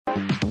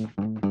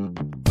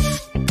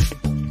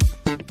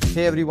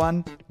Hey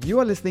everyone, you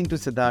are listening to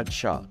Siddharth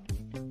Shah.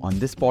 On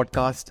this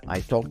podcast,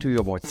 I talk to you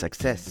about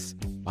success,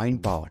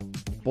 mind power,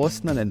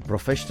 personal and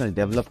professional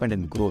development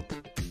and growth,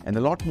 and a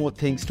lot more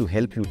things to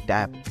help you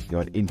tap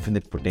your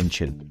infinite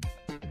potential.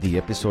 The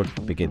episode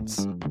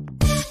begins.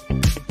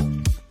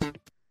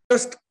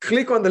 Just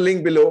click on the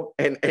link below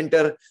and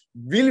enter.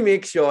 We'll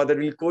make sure that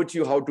we'll coach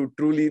you how to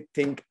truly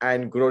think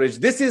and grow rich.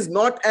 This is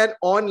not an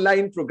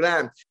online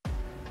program.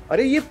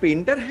 अरे ये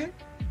painter है,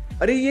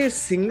 अरे ये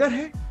singer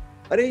है,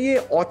 अरे ये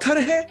author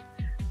है,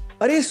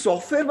 अरे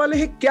सॉफ्टवेयर वाले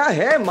है, क्या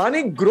है?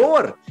 Manik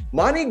Grover.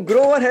 Maniik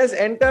Grover has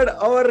entered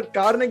our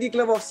Carnegie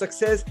Club of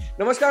Success.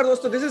 Namaskar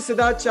dosto, this is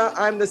Siddharth Shah.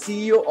 I am the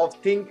CEO of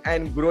Think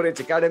and Grow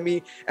Rich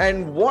Academy.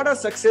 And what a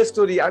success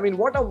story. I mean,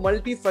 what a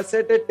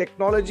multifaceted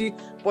technology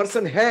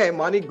person hai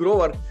Maniik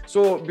Grover.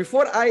 So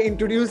before I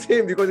introduce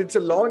him, because it's a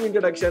long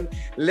introduction,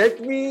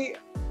 let me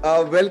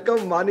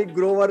welcome Maniik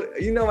Grover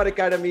in our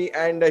academy.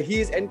 And he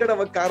has entered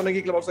our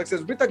Carnegie Club of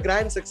Success with a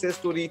grand success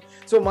story.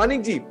 So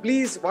Maniik ji,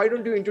 please, why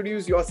don't you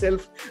introduce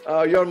yourself,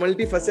 your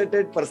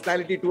multifaceted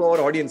personality to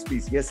our audience,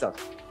 please? Yes, sir.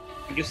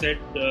 Thank you, Sid.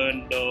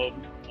 And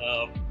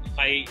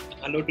hi,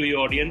 hello to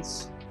your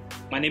audience.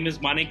 My name is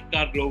Maniik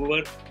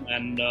Grover,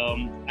 and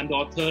I'm the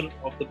author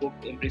of the book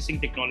Embracing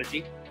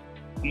Technology.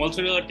 I'm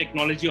also a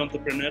technology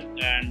entrepreneur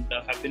and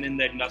have been in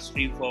the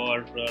industry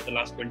for the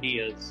last 20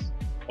 years.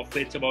 Of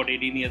which about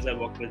 18 years I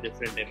worked with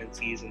different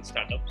MNCs and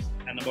startups.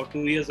 And about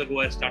 2 years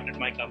ago, I started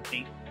my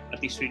company,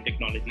 Street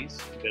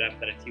Technologies, where I'm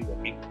currently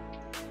working.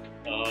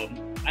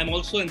 I'm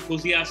also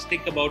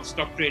enthusiastic about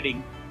stock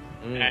trading.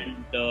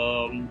 And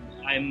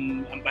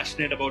I'm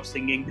passionate about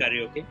singing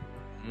karaoke.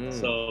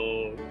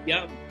 So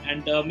yeah,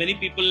 and many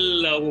people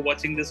who are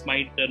watching this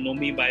might know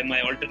me by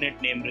my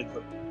alternate name,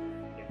 Ridhun.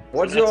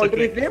 What's your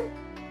alternate name?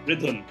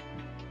 Ridhun.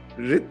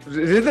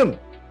 Rhythm.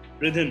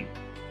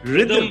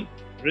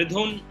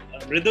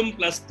 Rhythm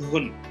plus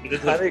dhun.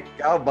 Arey,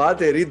 kya baat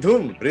hai?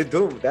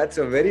 Rhythm. That's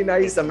a very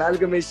nice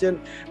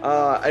amalgamation.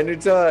 And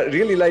it's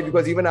really like,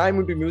 because even I'm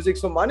into music.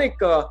 So Maniik,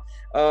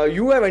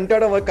 you have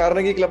entered our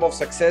Carnegie Club of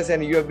Success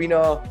and you have been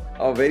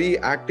a very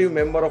active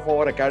member of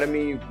our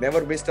academy. You've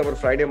never missed our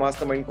Friday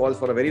mastermind calls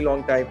for a very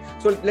long time.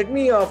 So let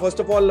me, first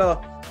of all,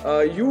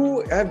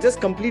 you have just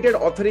completed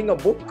authoring a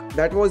book.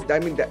 That was,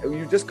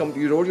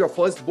 you wrote your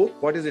first book.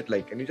 What is it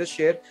like? Can you just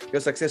share your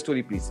success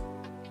story, please?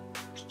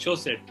 Sure,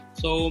 Sid.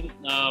 So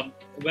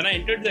when I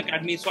entered the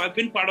academy, so I've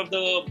been part of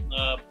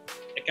the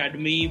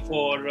academy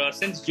for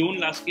since June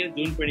last year,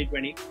 June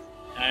 2020.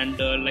 And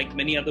like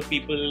many other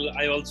people,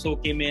 I also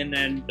came in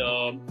and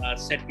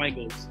set my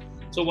goals.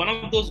 So one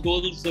of those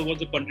goals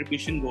was a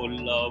contribution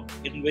goal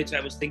in which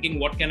I was thinking,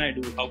 what can I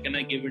do? How can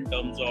I give in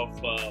terms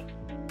of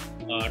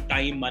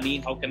time, money?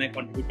 How can I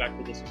contribute back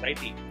to the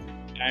society?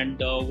 And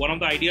one of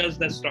the ideas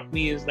that struck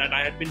me is that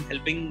I had been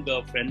helping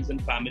friends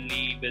and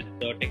family with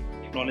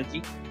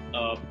technology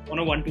on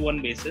a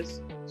one-to-one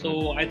basis.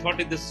 So I thought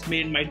this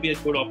might be a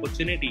good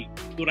opportunity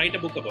to write a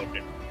book about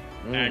it.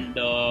 And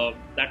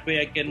that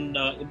way I can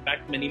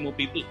impact many more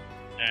people.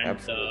 And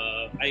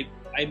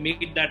I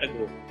made that a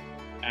goal.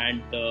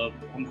 And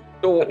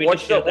so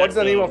what's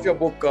the name of your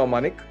book,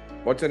 Maniik?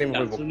 What's the name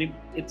of your book?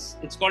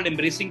 It's called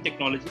Embracing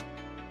Technology.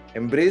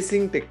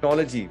 Embracing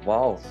Technology.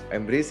 Wow.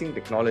 Embracing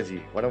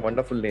Technology. What a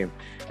wonderful name.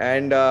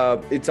 And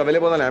it's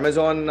available on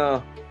Amazon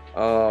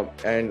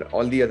and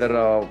all the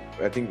other,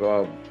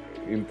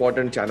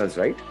 important channels,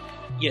 right?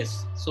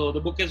 Yes. So the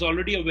book is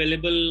already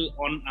available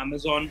on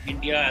Amazon,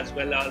 India, as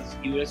well as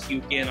US,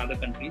 UK and other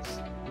countries.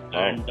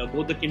 Wow. And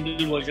both the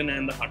Kindle version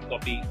and the hard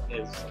copy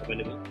is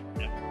available.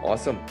 Yeah.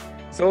 Awesome.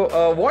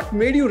 So what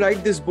made you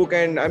write this book?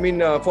 And I mean,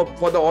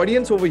 for the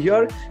audience over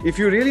here, if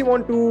you really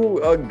want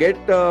to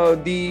get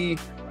the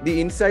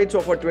insights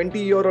of a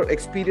 20-year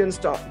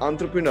experienced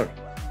entrepreneur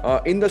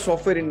in the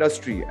software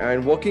industry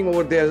and working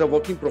over there as a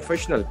working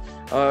professional,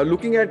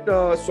 looking at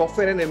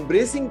software and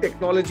embracing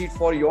technology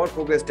for your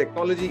progress.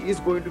 Technology is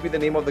going to be the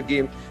name of the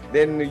game.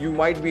 Then you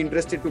might be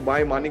interested to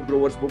buy Maniik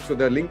Grover's book. So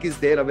the link is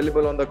there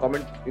available on the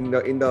comment in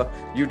the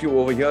YouTube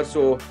over here.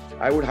 So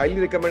I would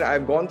highly recommend.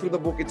 I've gone through the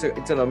book. It's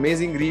an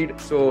amazing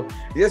read. So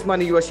yes,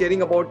 Maniik, you are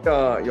sharing about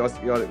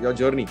your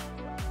journey.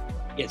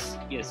 Yes.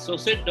 So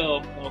Sid,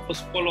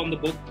 first of all on the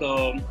book,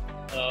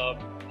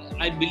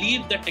 I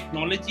believe that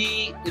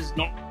technology is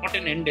not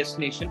an end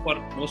destination for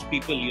most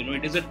people.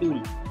 It is a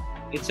tool.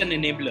 It's an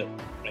enabler,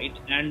 right?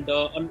 And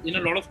in a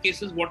lot of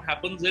cases, what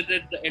happens is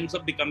it ends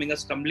up becoming a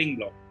stumbling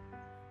block.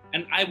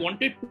 And I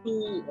wanted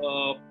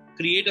to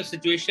create a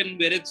situation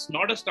where it's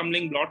not a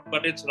stumbling block,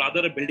 but it's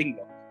rather a building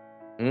block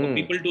for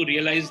people to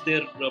realize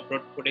their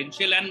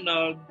potential and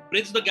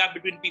bridge the gap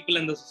between people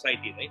and the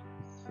society, right?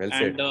 Well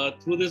said.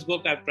 And through this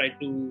book, I've tried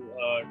to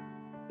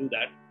do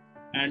that.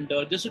 And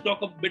just to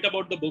talk a bit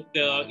about the book,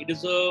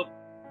 it's a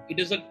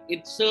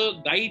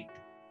guide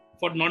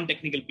for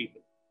non-technical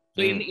people.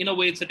 So in a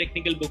way, it's a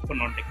technical book for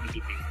non-technical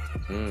people.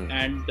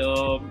 And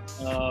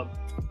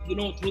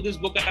through this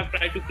book, I have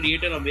tried to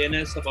create an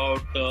awareness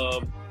about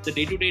the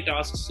day-to-day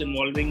tasks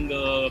involving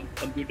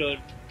computer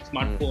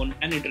smartphone,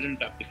 and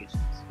internet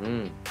applications.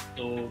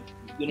 So,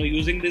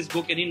 using this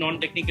book, any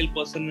non-technical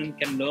person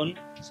can learn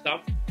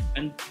stuff,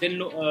 and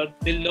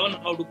they'll learn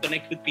how to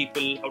connect with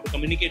people, how to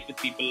communicate with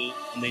people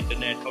on the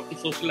internet, how to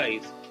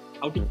socialize,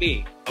 how to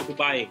pay, how to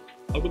buy,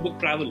 how to book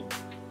travel,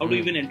 how to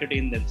even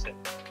entertain themselves.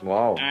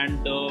 Wow.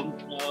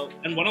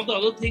 And one of the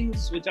other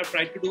things which I've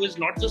tried to do is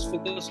not just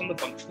focus on the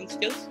functional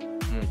skills,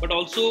 but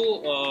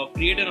also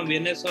create an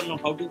awareness on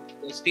how to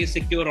stay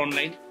secure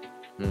online,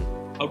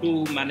 how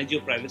to manage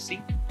your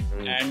privacy,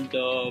 and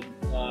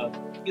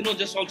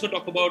just also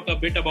talk about a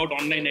bit about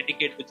online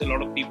etiquette, which a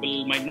lot of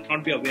people might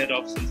not be aware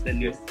of since they're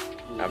new.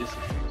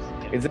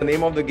 It's the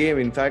name of the game.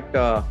 In fact,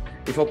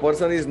 if a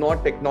person is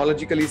not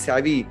technologically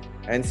savvy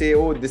and say,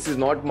 oh, this is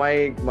not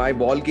my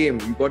ball game,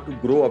 you got to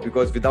grow up,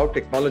 because without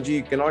technology,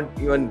 you cannot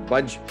even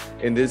budge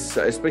in this,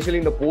 especially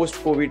in the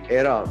post-COVID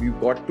era. You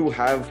got to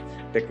have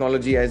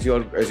technology as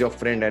your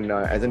friend and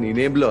as an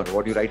enabler,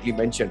 what you rightly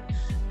mentioned.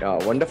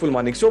 Wonderful,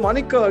 Maniik. So,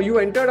 Maniik, you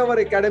entered our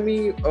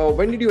academy.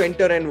 When did you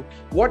enter and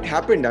what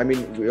happened? I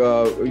mean,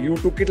 you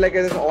took it like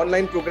as an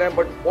online program,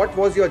 but what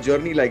was your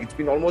journey like? It's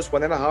been almost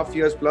 1.5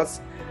 years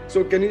plus.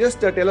 So, can you just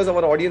tell us,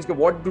 our audience,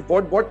 what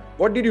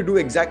did you do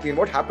exactly and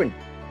what happened?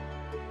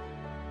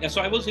 Yeah,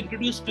 so I was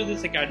introduced to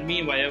this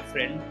academy via a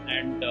friend,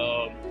 and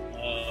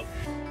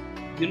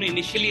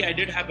initially I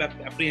did have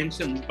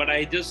apprehensions, but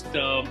I just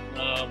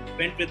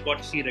went with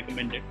what she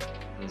recommended.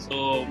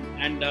 So,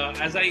 and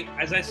as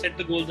I set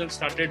the goals and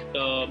started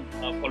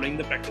following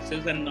the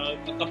practices, and a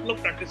couple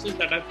of practices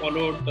that I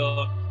followed,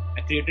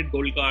 I created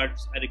goal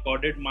cards. I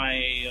recorded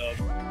my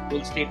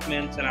goal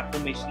statements and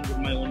affirmations with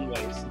my own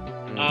voice.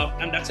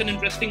 And that's an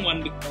interesting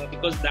one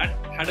because that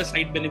had a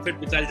side benefit,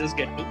 which I'll just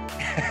get to.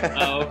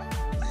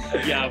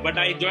 But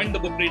I joined the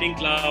book reading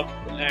club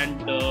and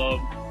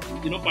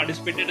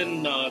participated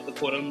in the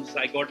forums.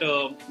 I got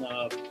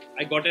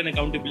an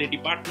accountability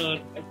partner,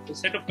 a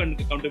set of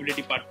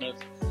accountability partners,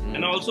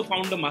 and I also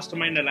found a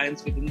mastermind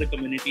alliance within the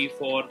community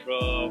for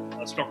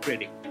stock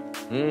trading,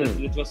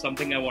 which was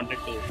something I wanted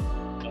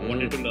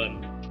to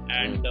learn.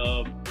 And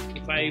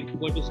if I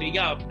were to say,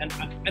 and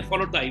I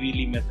followed the Ivy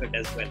League method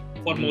as well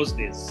for most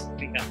days,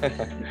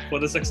 for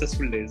the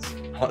successful days.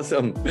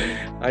 Awesome.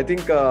 I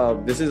think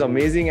this is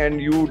amazing,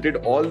 and you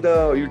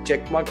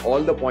checkmark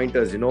all the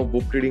pointers,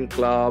 book reading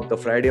club, the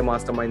Friday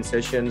mastermind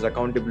sessions,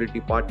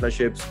 accountability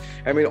partnerships.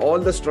 I mean, all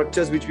the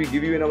structures which we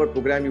give you in our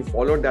program, you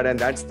followed that, and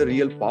that's the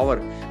real power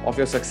of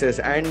your success.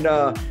 And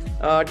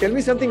tell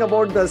me something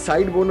about the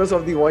side bonus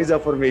of the voice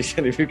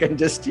affirmation, if you can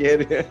just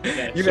share.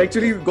 You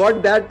actually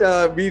got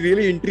that. Be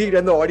really intrigued,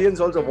 and the audience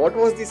also. What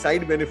was the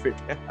side benefit?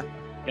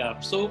 Yeah,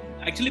 so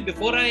actually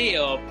before I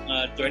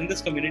joined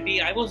this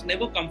community, I was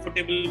never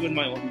comfortable with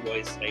my own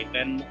voice, right?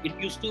 And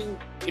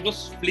it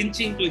was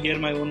flinching to hear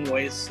my own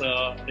voice,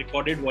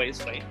 recorded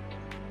voice, right?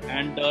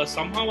 And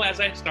somehow as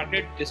I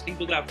started listening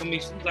to the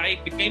affirmations, I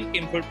became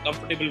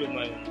comfortable with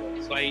my own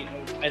voice. So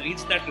I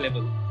reached that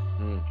level.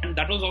 And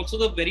that was also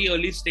the very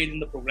early stage in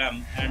the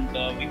program. And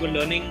we were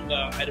learning,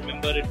 I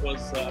remember it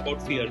was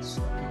about fears,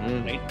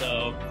 right?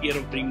 Fear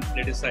of being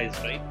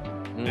criticized, right?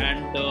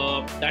 And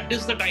that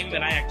is the time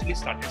when I actually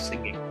started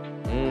singing.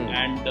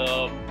 And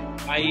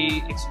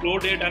I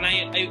explored it, and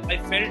I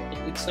felt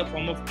it's a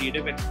form of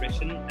creative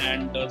expression.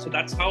 And so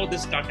that's how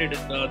this started.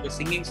 The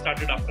singing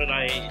started after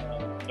I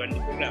joined the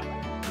program.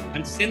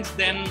 And since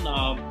then,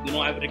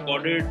 I've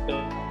recorded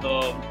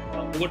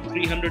over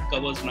 300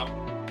 covers now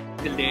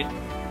till date.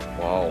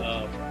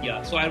 Wow.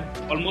 So I've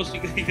almost, you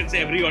can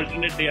say every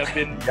alternate day I've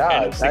been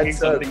singing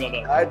something or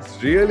other.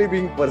 That's really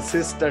being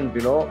persistent,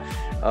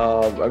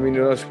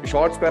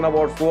 short span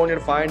about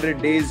 400,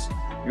 500 days,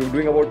 you're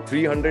doing about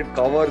 300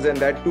 covers, and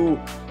that too,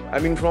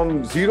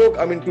 from zero,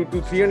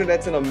 to 300,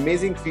 that's an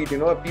amazing feat,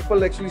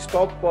 people actually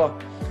stop.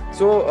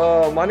 So,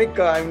 Maniik,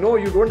 I know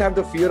you don't have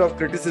the fear of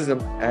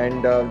criticism,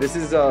 and this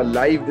is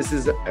live,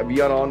 we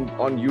are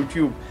on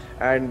YouTube,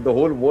 and the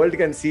whole world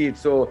can see it.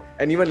 So,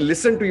 and even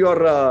listen to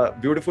your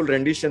beautiful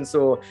rendition.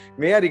 So,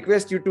 may I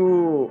request you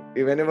to,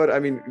 whenever,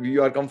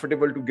 you are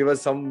comfortable, to give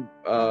us some,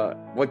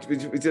 which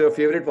is your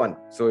favorite one.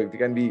 So, if you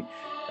can be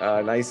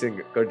nice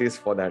and courteous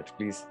for that,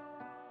 please.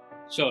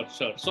 Sure.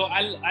 So,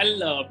 I'll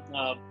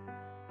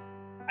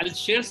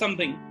share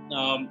something,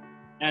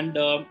 and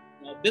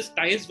this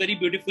ties very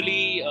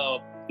beautifully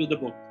to the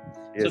book.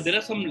 Yes. So there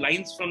are some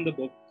lines from the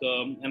book,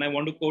 and I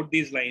want to quote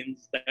these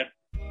lines: that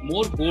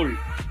more gold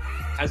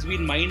has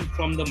been mined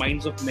from the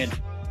minds of men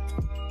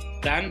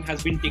than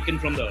has been taken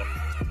from the earth.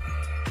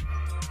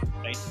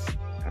 Right?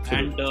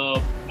 Absolutely.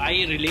 And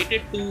I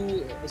related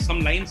to some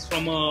lines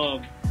from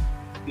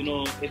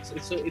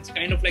it's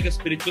kind of like a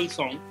spiritual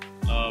song,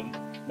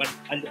 but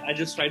I'll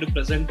just try to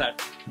present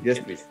that. Yes,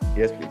 please.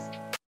 Yes, please.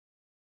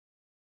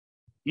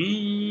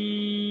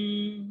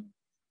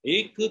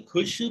 एक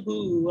खुशबू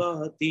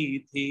आती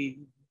थी,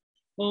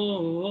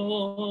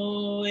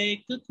 ओ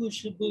एक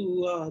खुशबू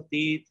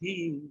आती थी,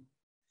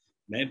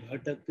 मैं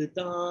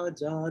भटकता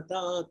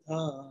जाता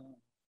था,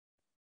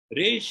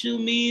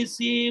 रेशमी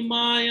सी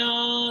माया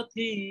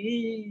थी,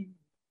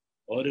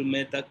 और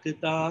मैं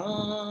तकता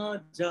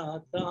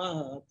जाता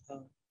था,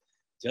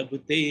 जब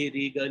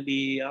तेरी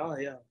गली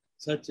आया,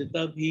 सच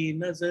तभी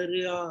नजर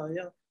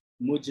आया,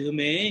 मुझ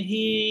में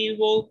ही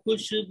वो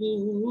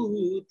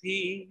खुशबू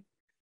थी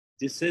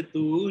जिसे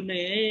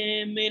तूने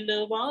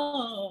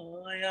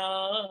मिलवाया.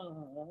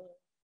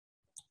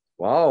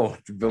 Wow,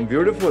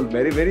 beautiful,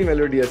 very, very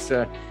melodious.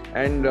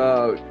 And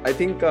I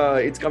think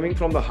it's coming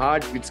from the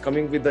heart, it's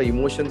coming with the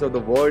emotions of the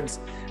words,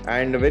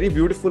 and a very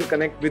beautiful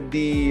connect with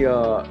the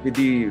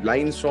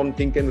lines from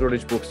Think and Grow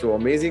Rich book. So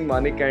amazing,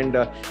 Maniik, and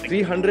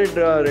 300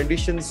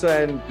 renditions,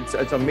 and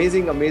it's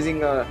amazing,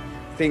 amazing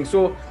thing.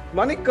 So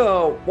Maniik,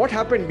 what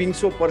happened being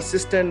so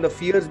persistent, the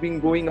fears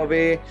being going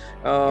away,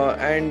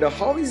 and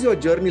how is your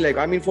journey like?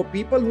 I mean, for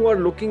people who are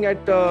looking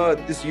at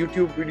this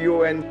YouTube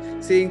video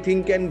and saying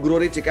Think and Grow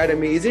Rich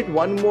Academy, is it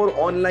one more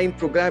online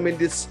program in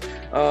this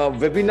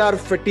webinar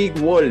fatigue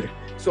world?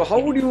 So how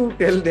would you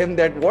tell them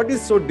that what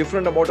is so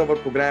different about our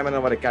program and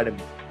our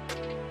academy?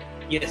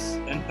 Yes,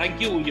 and thank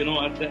you.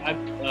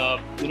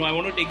 I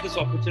want to take this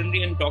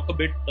opportunity and talk a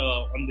bit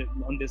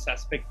on this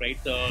aspect, right?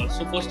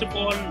 So first of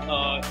all,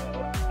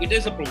 it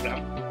is a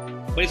program,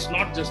 but it's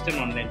not just an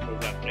online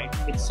program, right?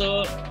 It's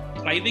a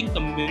thriving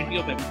community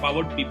of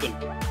empowered people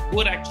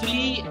who are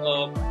actually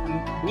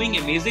doing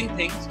amazing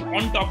things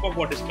on top of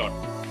what is taught.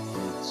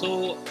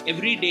 So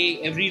every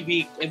day, every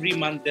week, every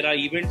month, there are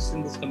events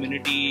in this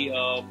community. We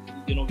are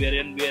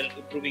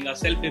improving our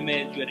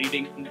self-image. We are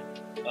reading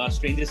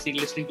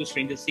listening to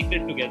Strangers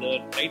Secret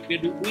together, right? We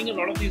are doing a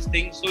lot of these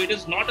things. So it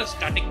is not a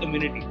static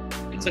community.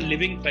 It's a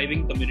living,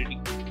 thriving community.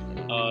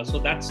 So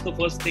that's the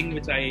first thing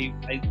which I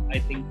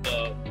think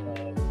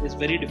is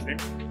very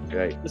different.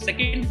 Right. The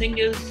second thing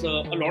is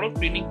a lot of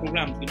training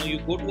programs. You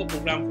go to a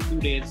program for 2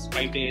 days,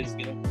 5 days.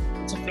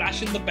 It's a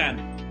flash in the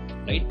pan.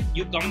 Right,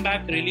 you come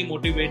back really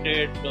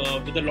motivated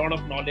with a lot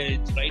of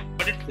knowledge, right?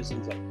 But it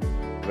fizzles out.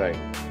 Right.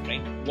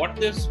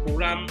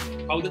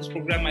 How this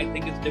program I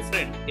think is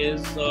different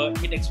is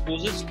it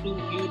exposes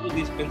you to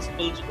these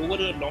principles over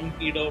a long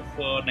period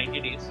of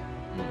 90 days,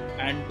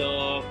 and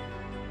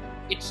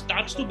it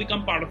starts to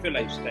become part of your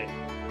lifestyle.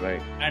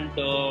 Right. And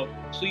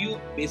so you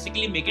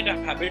basically make it a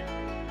habit,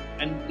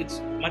 and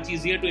it's much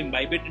easier to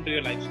imbibe it into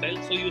your lifestyle.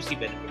 So you see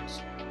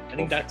benefits. I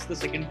think that's the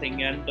second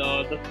thing, and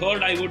the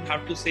third I would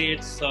have to say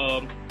it's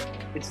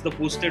the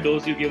booster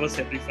dose you give us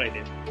every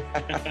Friday,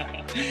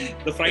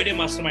 the Friday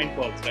mastermind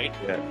calls, right?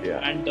 Yeah.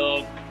 And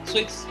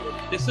so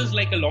this is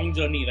like a long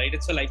journey, right?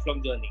 It's a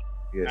lifelong journey.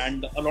 Yes.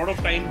 And a lot of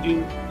times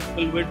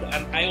people would,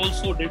 and I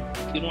also did,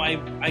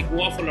 I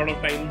go off a lot of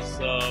times,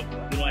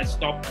 I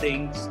stop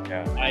things,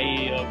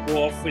 I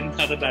go off in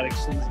other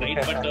directions, right?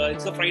 But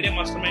it's the Friday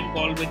mastermind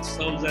call which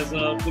serves as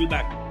a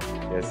pullback.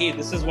 Yes. Hey,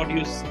 this is what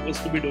you're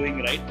supposed to be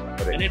doing, right?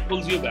 Correct. And it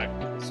pulls you back.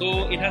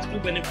 So it has two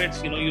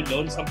benefits. You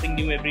learn something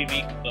new every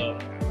week,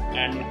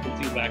 and it pulls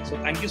you back. So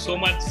thank you so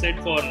much, Sid,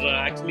 for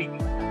actually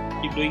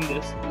keep doing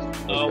this.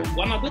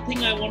 One other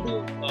thing I want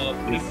to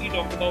briefly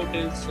talk about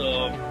is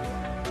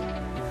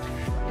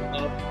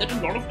that a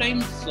lot of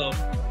times,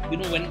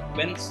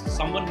 when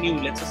someone new,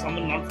 let's say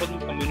someone not from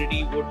the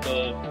community, would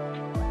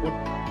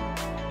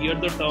hear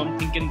the term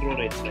Think and Grow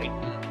Rich, right?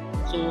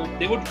 So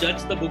they would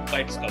judge the book by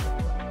its cover.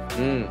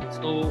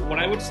 So what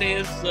I would say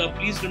is,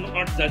 please do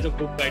not judge a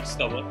book by its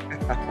cover,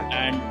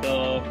 and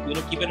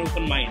keep an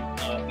open mind,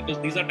 because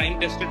these are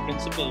time-tested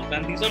principles,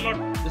 and this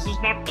is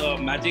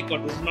not magic, or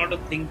this is not a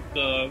think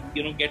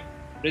get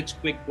rich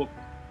quick book.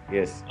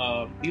 Yes.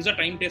 These are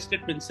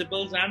time-tested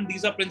principles, and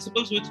these are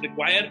principles which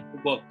require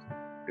work.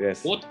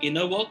 Yes. Both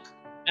inner work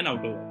and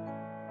outer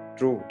work.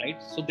 True.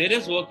 Right. So there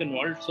is work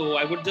involved. So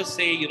I would just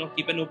say,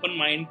 keep an open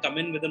mind, come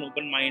in with an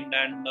open mind,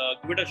 and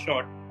give it a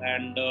shot.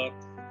 And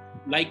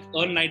like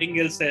Earl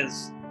Nightingale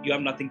says, you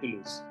have nothing to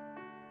lose.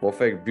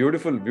 Perfect.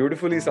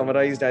 Beautifully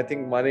summarized, I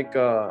think, Maniik.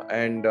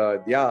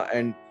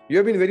 And you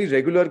have been very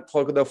regular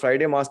for the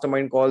Friday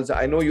mastermind calls.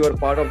 I know you are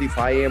part of the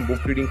 5 a.m.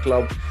 book reading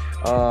club.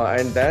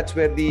 And that's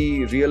where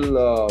the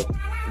real,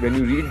 when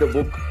you read the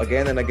book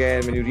again and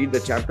again, when you read the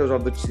chapters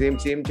of the same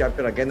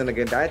chapter again and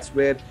again, that's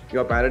where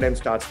your paradigm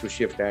starts to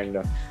shift.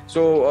 And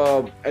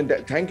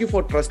thank you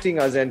for trusting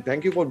us, and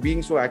thank you for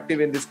being so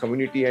active in this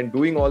community and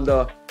doing all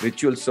the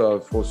rituals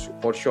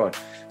for sure.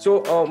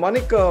 So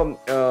Maniik,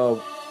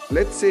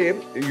 let's say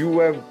you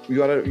are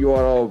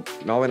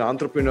now an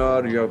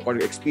entrepreneur, you have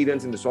got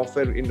experience in the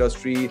software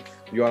industry,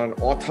 you are an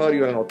author,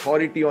 you are an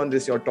authority on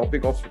this, your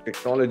topic of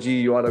technology,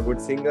 you are a good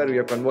singer, you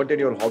have converted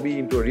your hobby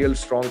into a real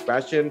strong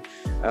passion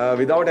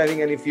without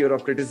having any fear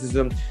of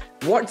criticism.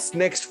 What's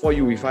next for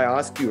you? If I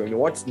ask you,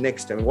 what's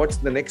next? what's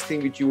the next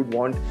thing which you would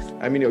want?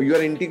 You are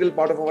an integral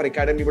part of our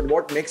academy, but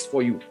what next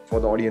for you,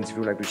 for the audience, if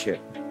you would like to share?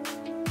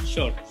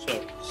 Sure.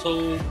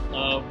 So,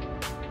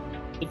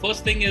 the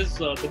first thing is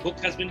the book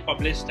has been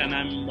published, and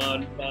I'm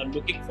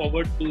looking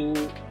forward to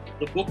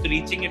the book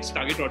reaching its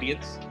target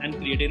audience and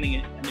creating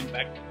an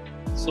impact.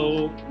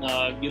 So,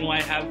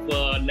 I have,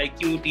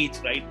 like you teach,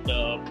 right?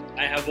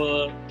 I have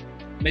a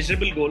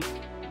measurable goal,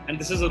 and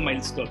this is a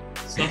milestone.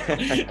 So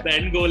the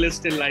end goal is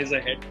still lies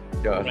ahead,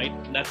 right?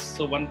 That's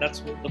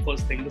the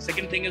first thing. The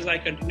second thing is I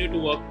continue to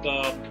work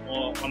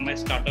on my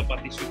startup,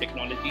 Artistry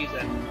Technologies,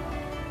 and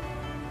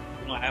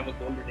I have a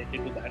goal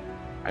related to that.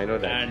 I know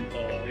that.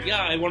 And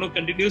I want to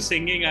continue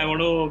singing. I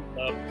want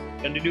to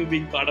continue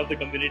being part of the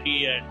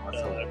community and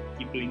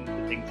keep doing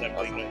the things I'm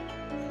doing right.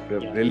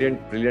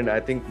 Brilliant.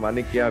 I think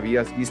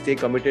Maniik, we stay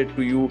committed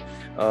to you.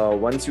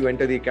 Once you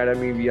enter the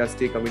academy, we are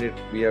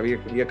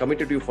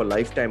committed to you for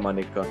lifetime,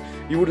 Maniik.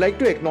 You would like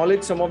to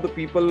acknowledge some of the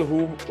people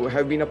who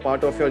have been a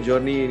part of your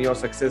journey, in your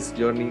success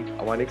journey,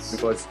 Maniik,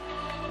 because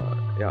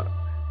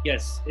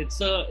Yes,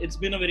 it's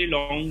been a very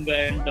long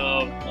and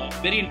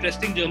very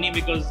interesting journey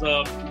because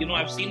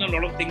I've seen a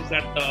lot of things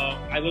that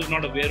I was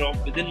not aware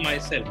of within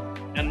myself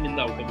and in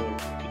the outer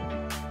world.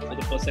 So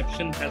the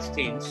perception has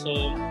changed. So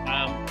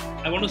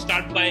I want to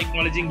start by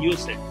acknowledging you,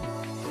 Sid.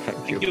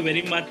 Thank you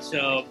very much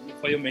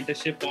for your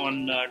mentorship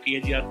on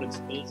TAGR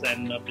principles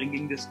and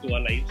bringing this to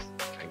our lives.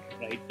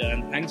 Right,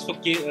 and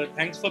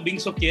thanks for being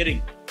so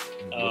caring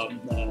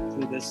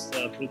through this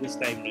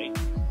time, right?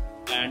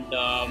 And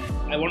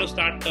I want to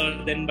start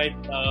then by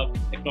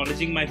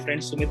acknowledging my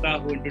friend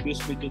Sumita, who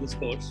introduced me to this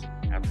course.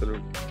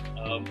 Absolutely.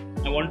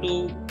 I want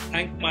to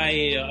thank my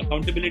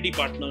accountability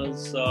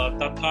partners,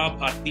 Tatha,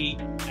 Bharti,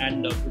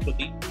 and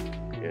Bhupati.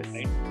 Yes.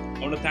 Right? I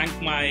want to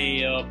thank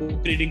my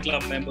book reading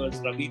club members,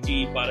 Ravi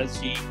ji, Paras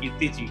ji,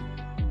 Kirti ji,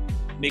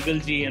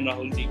 Meghal ji, and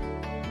Rahul ji,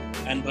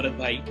 and Bharat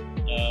bhai,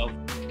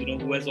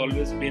 who has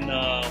always been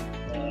a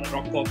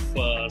rock of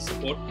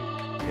support.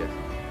 Yes.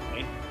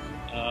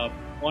 Right?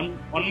 On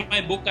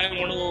my book, I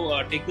want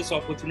to take this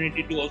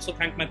opportunity to also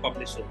thank my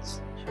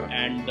publishers. Sure.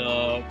 And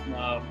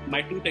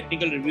my two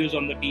technical reviews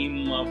on the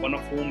team, one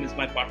of whom is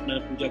my partner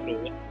Pooja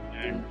Grover,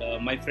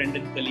 and my friend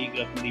and colleague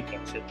Ratnadeep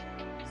Rakshit.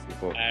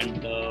 Super.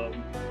 And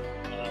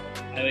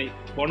I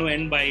want to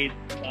end by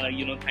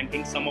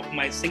thanking some of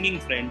my singing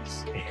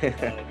friends,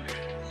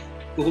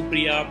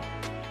 Kuhupriya,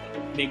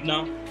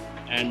 Meghna,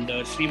 and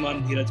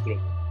Shriman Dheeraj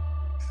Grover.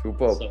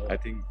 Superb. So, I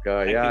think,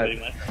 thank you very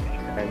much.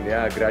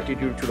 And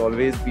gratitude should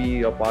always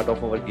be a part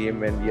of our game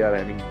when we are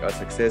having a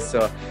success.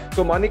 So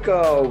Maniik,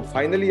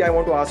 finally, I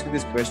want to ask you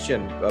this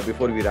question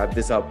before we wrap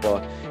this up.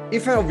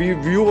 If a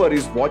viewer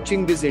is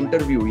watching this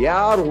interview,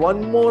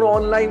 one more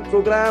online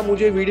program,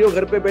 मुझे video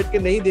घर पे बैठ के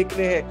नहीं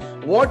देखने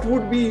हैं, what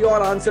would be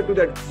your answer to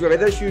that?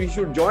 Whether she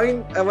should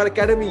join our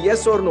academy,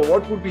 yes or no?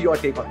 What would be your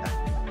take on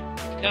that?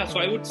 Yeah, so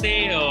I would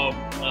say,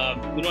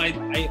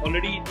 I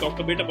already talked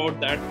a bit about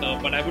that,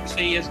 but I would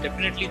say yes,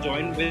 definitely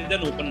join with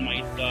an open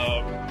mind.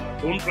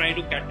 Don't try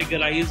to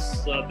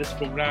categorize this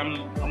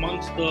program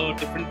amongst the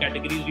different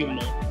categories you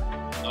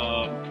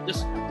know.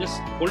 Just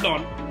hold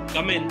on,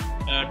 come in,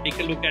 take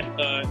a look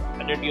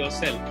at it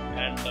yourself,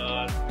 and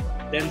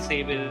then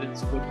say whether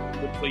it's good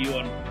for you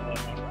or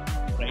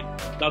not. Right.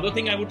 The other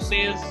thing I would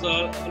say is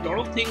a lot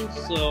of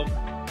things.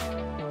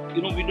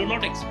 We do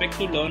not expect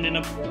to learn in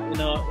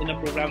a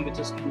program which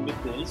is to do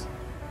with goals.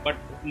 But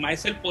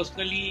myself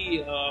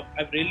personally,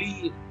 I've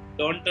really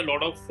learned a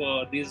lot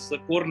of these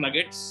core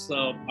nuggets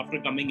after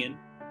coming in,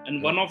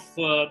 and one of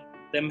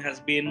them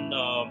has been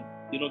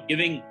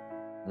giving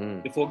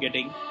before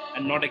getting,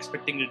 and not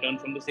expecting return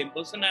from the same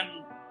person. And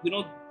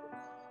a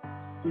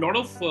lot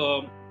of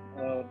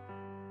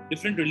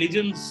different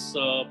religions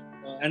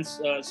and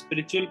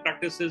spiritual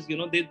practices,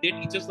 they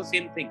teach us the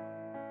same thing,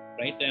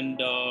 right? And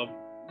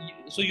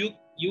so you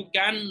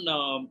can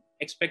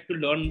expect to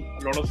learn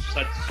a lot of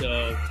such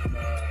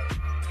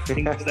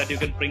things that you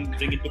can bring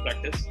into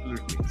practice.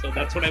 So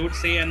that's what I would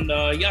say, and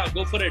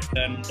go for it.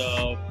 And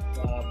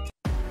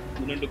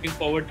looking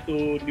forward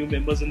to new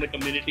members in the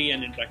community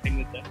and interacting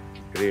with them.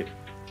 Great.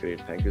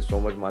 Thank you so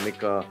much,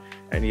 Maniik.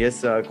 And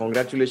yes,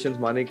 congratulations,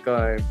 Maniik.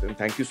 And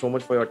thank you so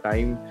much for your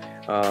time.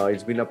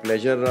 It's been a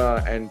pleasure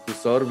and to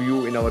serve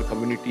you in our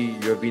community.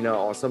 You have been an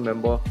awesome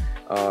member,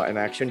 an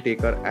action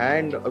taker,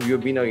 and you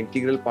have been an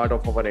integral part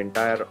of our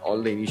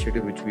all the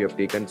initiative which we have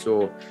taken.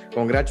 So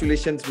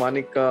congratulations,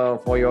 Maniik,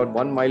 for your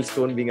one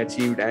milestone being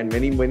achieved, and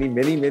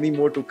many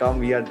more to come.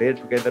 We are there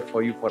together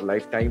for you for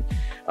lifetime.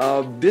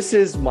 This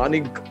is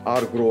Maniik,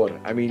 our grower.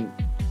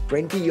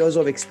 20 years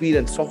of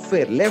experience,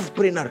 software, left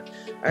brainer.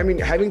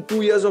 Having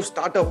 2 years of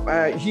startup.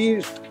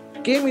 He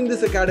came in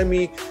this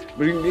academy,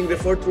 being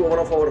referred to one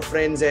of our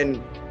friends,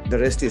 and the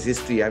rest is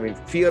history.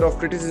 Fear of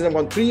criticism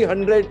on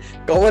 300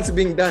 covers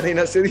being done in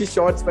a very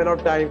short span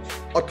of time,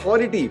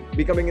 authority,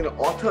 becoming an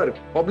author,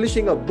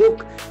 publishing a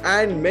book,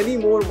 and many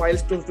more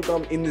milestones to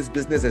come in this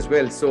business as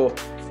well. So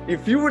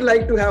if you would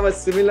like to have a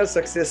similar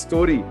success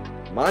story,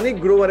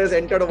 Maniik Grover has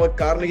entered our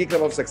Carnegie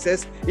Club of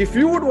Success. If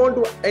you would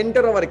want to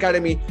enter our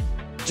academy,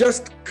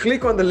 just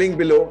click on the link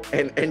below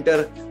and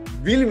enter.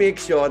 We'll make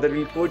sure that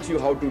we'll coach you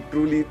how to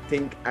truly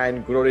think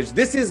and grow rich.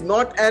 This is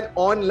not an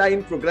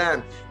online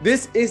program.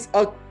 This is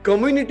a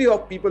community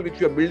of people which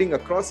you are building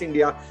across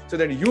India so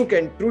that you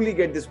can truly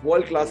get this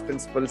world-class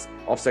principles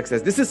of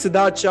success. This is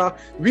Siddharth Shah.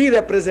 We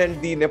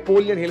represent the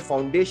Napoleon Hill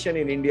Foundation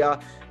in India.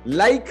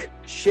 Like,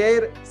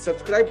 share,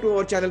 subscribe to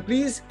our channel.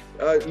 Please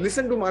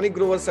listen to Maniik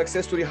Grover's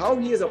success story, how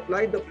he has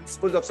applied the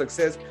principles of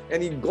success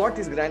and he got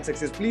his grand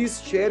success.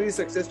 Please share his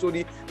success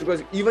story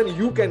because even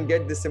you can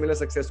get this similar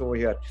success over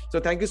here.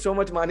 So thank you so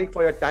much, Maniik,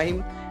 for your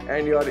time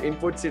and your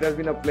inputs. It has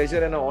been a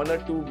pleasure and an honor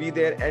to be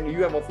there, and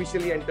you have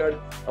officially entered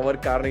our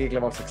Carnegie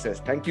Club of Success.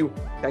 Thank you.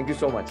 Thank you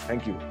so much.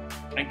 Thank you.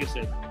 Thank you,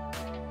 sir.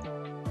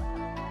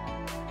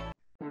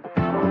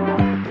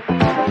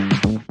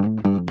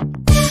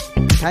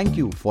 Thank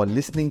you for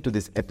listening to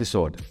this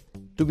episode.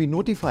 To be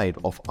notified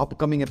of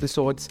upcoming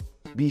episodes,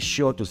 be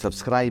sure to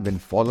subscribe and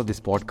follow this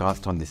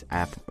podcast on this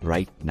app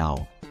right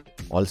now.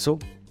 Also,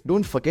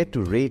 don't forget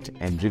to rate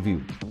and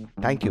review.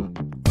 Thank you.